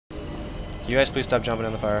Can you guys please stop jumping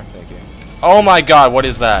in the fire? Thank you. Oh my god, what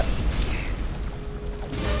is that?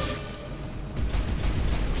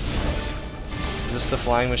 Is this the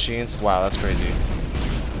flying machines? Wow, that's crazy.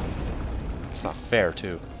 It's not fair,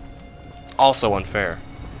 too. It's also unfair.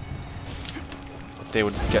 They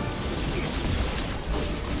would get...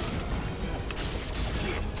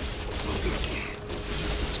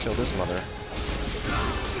 Let's kill this mother.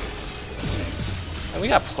 And we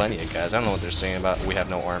got plenty of guys. I don't know what they're saying about we have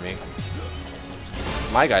no army.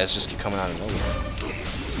 My guys just keep coming out of nowhere.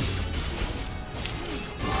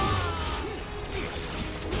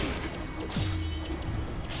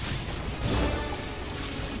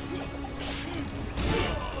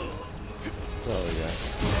 Oh yeah.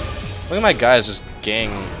 Look at my guys just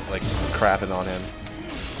gang like crapping on him.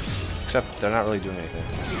 Except they're not really doing anything.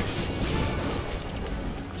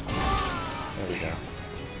 There we go.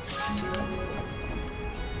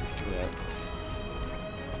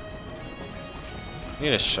 I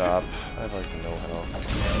need a shop. I have like no health.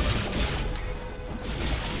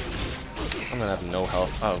 I'm gonna have no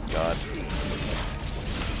health. Oh god.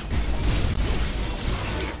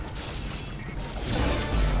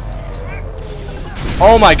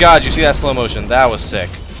 Oh my god, you see that slow motion? That was sick.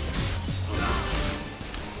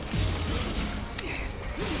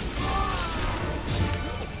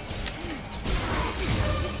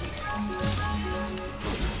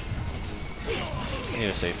 I need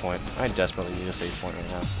a save point. I desperately need a save point right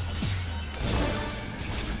now.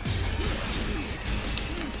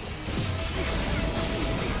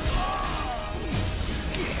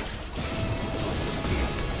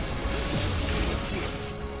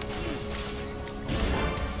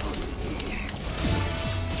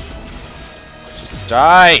 Just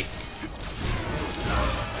die!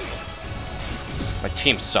 My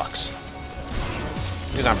team sucks.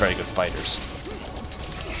 These aren't very good fighters.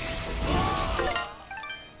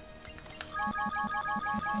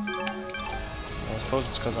 I suppose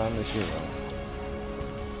it's because I'm the hero.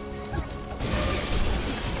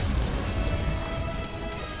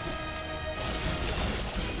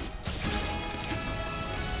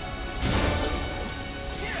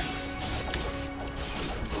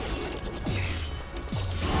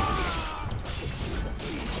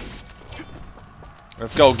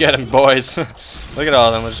 Let's go get him, boys! Look at all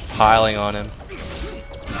of them, we're just piling on him.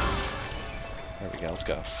 There we go, let's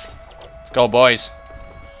go. Let's go, boys!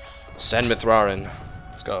 Send Mithrarin.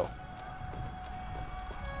 Let's go.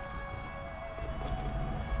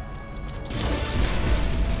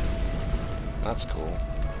 That's cool.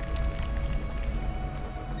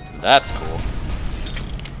 That's cool.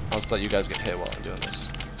 I'll just let you guys get hit while I'm doing this.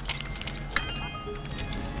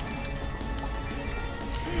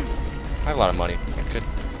 I have a lot of money. I could,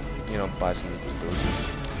 you know, buy some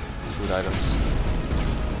food items.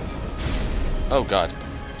 Oh god.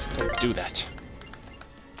 Don't do that.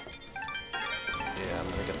 Yeah, I'm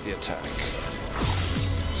gonna get the attack.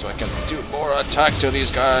 So I can do more attack to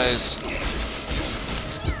these guys.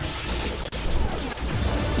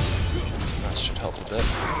 That should help a bit.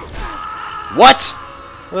 What?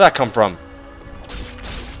 Where'd that come from?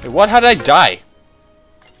 Wait, what? How did I die?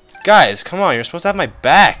 Guys, come on, you're supposed to have my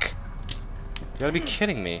back. You gotta be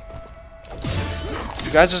kidding me.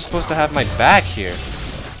 You guys are supposed to have my back here.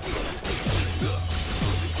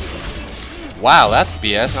 Wow, that's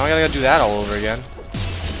BS. Now I gotta do that all over again.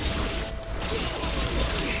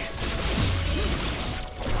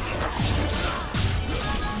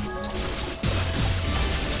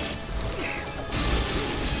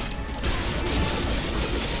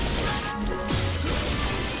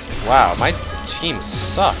 Wow, my team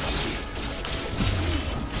sucks.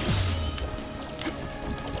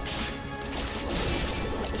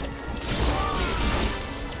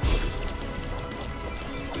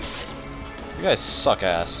 You guys suck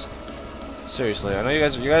ass. Seriously, I know you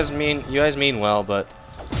guys mean well, but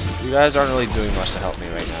you guys aren't really doing much to help me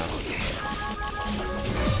right now.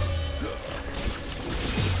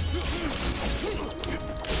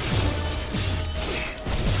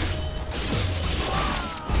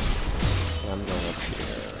 I'm going up here.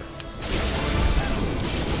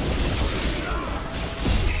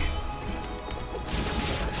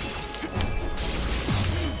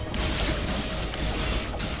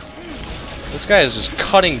 This guy is just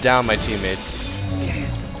cutting down my teammates,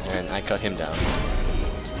 and I cut him down.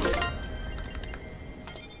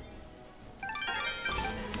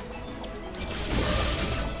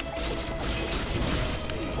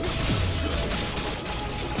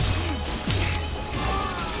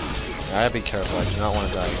 I gotta be careful, I do not want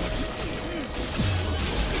to die again.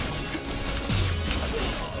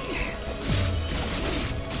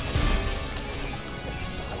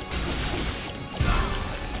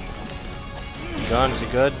 gun. Is he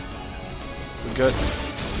good? We good?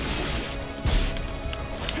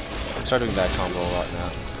 I'm starting doing that combo a lot now.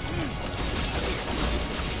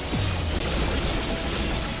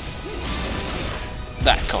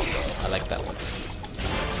 That combo. I like that one.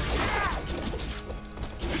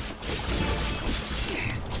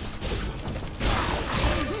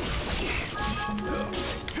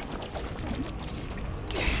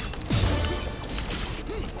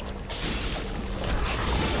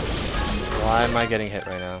 Why am I getting hit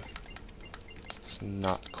right now? It's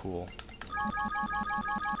not cool.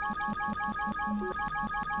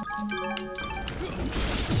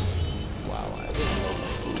 Wow, I have no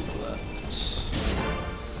food left.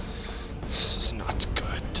 This is not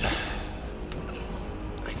good.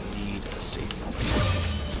 I need a safe point.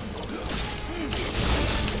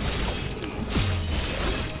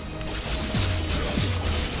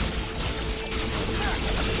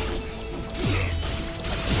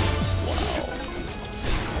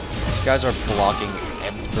 These guys are blocking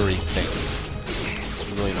everything. It's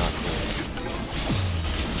really not cool.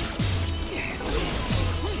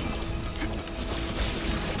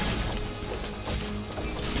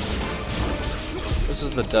 This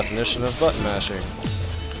is the definition of button mashing.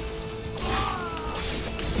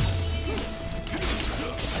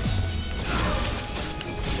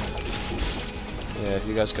 Yeah, if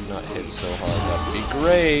you guys could not hit so hard, that'd be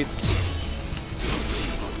great.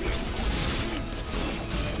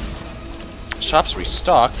 Shop's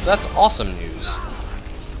restocked. That's awesome news.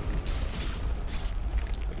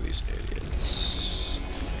 Look at these idiots.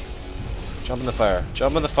 Jump in the fire.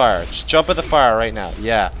 Jump in the fire. Just jump in the fire right now.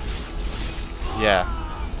 Yeah. Yeah.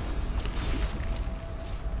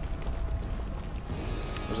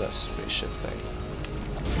 Where's that spaceship thing?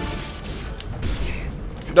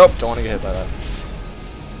 Nope. Don't want to get hit by that.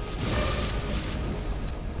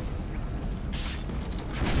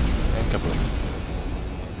 And kaboom.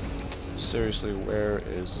 Seriously, where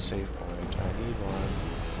is the save point? I need one.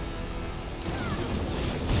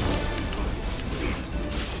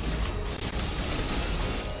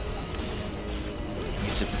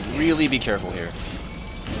 Need to really be careful here.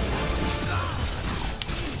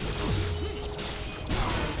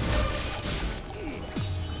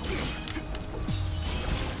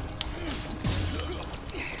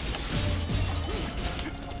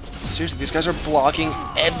 Seriously, these guys are blocking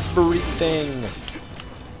everything.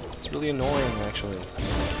 It's really annoying, actually.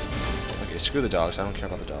 Okay, screw the dogs. I don't care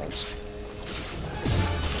about the dogs.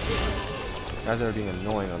 Guys that are being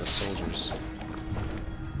annoying are the soldiers.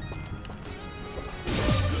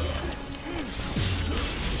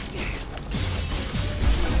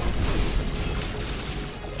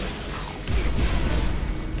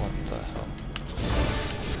 What the hell?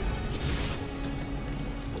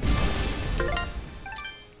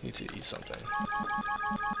 Need to eat something.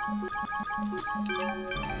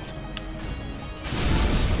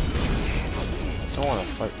 Don't want to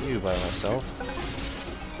fight you by myself.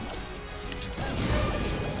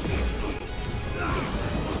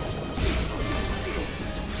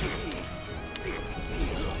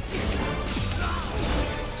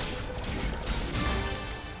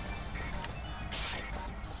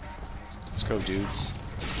 Let's go, dudes.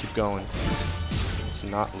 Keep going. Let's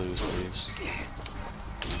not lose, please.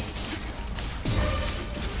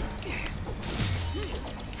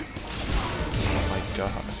 Oh my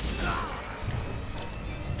god.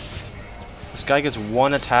 This guy gets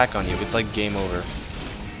one attack on you. It's like game over.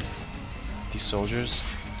 These soldiers.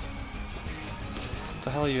 What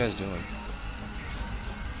the hell are you guys doing?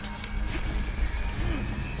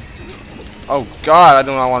 Oh god, I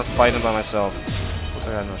do not want to fight him by myself. Looks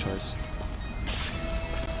like I have no choice.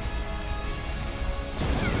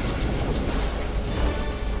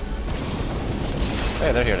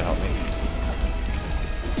 Hey, they're here to help me.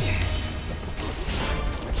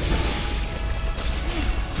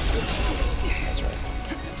 That's right.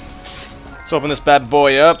 Let's open this bad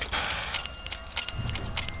boy up.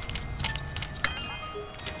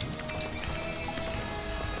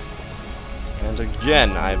 And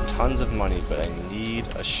again, I have tons of money, but I need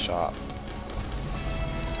a shop.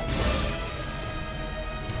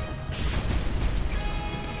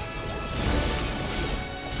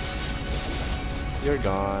 You're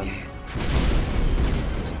gone.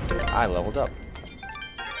 I leveled up.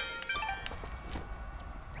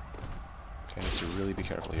 Okay, I need to really be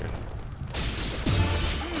careful here.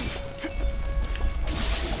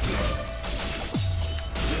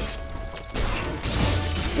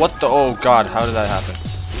 What the? Oh god, how did that happen?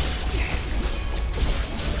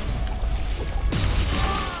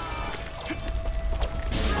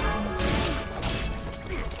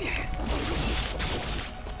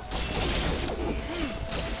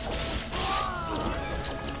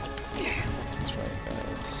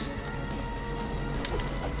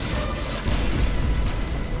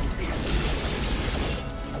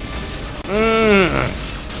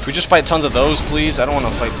 we just fight tons of those, please? I don't want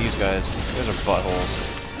to fight these guys. These guys are buttholes.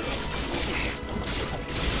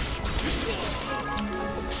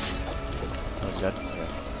 Oh, he's dead? Okay.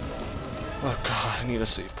 Oh god, I need a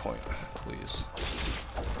save point, please.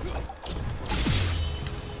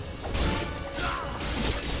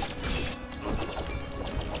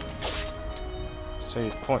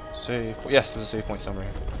 Save point, save. Yes, there's a save point somewhere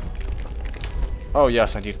here. Oh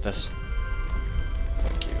yes, I need this.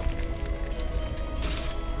 Thank you.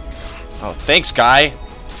 Oh, thanks, guy.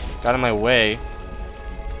 Got in my way.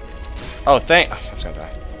 Oh, I'm just gonna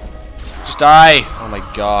die. Just die! Oh my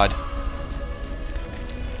god.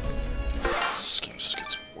 This game just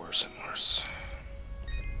gets worse and worse.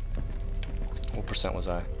 What percent was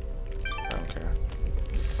I? I don't care.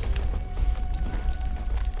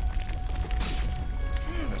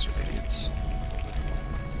 Those are idiots.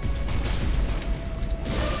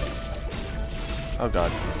 Oh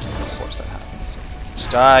god. Of course that happens.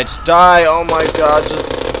 Just die! Just die! Oh my god!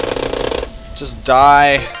 Just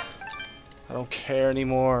die! I don't care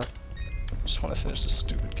anymore. I just want to finish this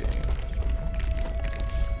stupid game.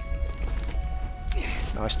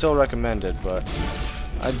 Now I still recommend it, but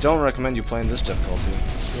I don't recommend you playing this difficulty.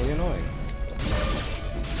 It's really annoying.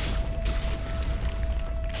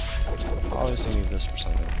 Obviously need this for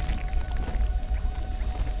something.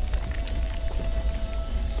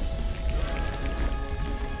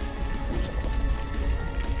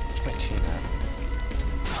 Where's my team at?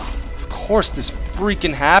 Of course this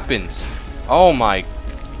freaking happens! Oh my...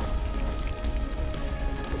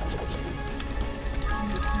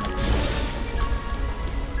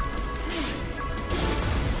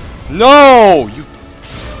 No! You...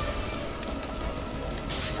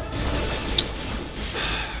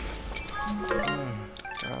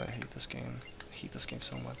 God, I hate this game. I hate this game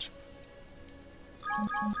so much.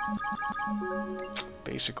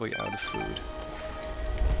 Basically out of food.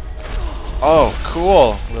 Oh,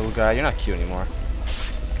 cool, little guy. You're not cute anymore.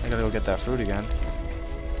 I gotta go get that fruit again.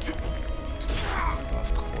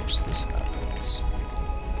 Of course this happens.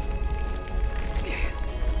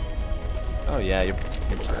 Oh yeah, you're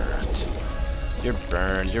burned. You're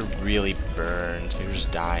burned. You're really burned. You're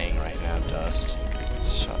just dying right now, Dust.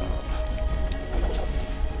 Shut up.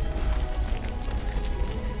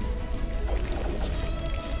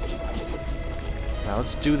 Now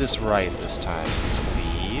let's do this right this time,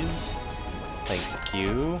 please. Thank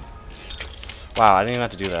you. Wow, I didn't even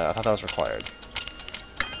have to do that. I thought that was required.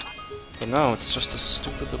 But no, it's just a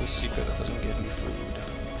stupid little secret that doesn't give me food.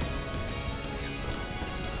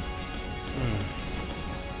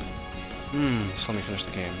 Just let me finish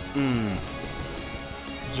the game.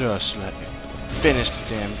 Just let me finish the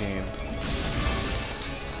damn game.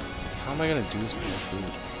 How am I gonna do this with no food?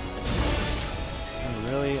 I'm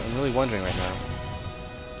really wondering right now.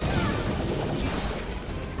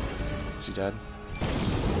 Is he dead?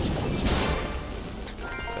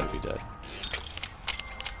 Better be dead.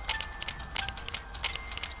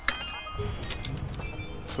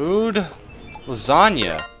 Food?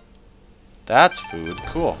 Lasagna. That's food.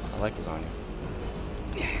 Cool. I like lasagna.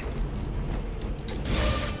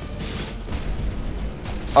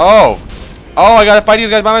 Oh! Oh, I gotta fight these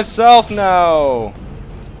guys by myself now!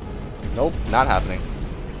 Nope, not happening.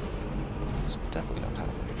 It's definitely not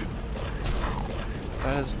happening.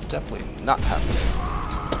 That is definitely not happening.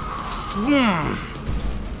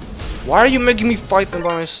 Why are you making me fight them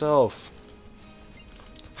by myself?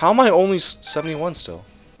 How am I only 71 still?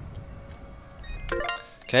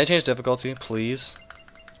 Can I change difficulty, please?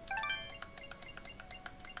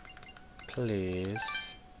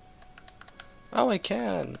 Please. Oh, I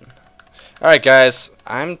can. Alright, guys.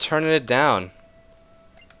 I'm turning it down.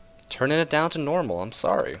 Turning it down to normal. I'm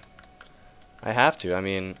sorry. I have to. I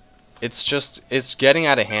mean, it's getting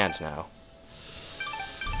out of hand now.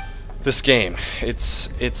 This game.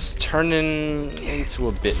 It's turning into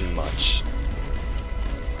a bit much.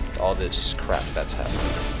 All this crap that's happening.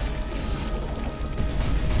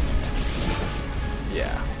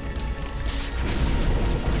 Yeah.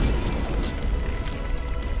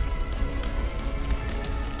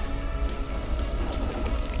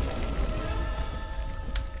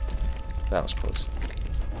 That was close.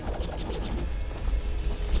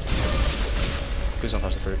 Please don't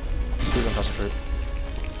touch the fruit. Please don't touch the fruit.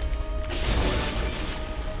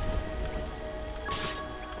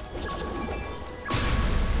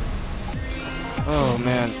 Oh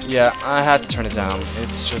man, yeah, I had to turn it down.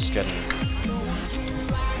 It's just getting...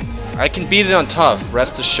 I can beat it on tough,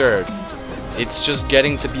 rest assured. It's just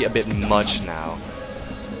getting to be a bit much now.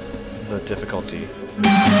 The difficulty.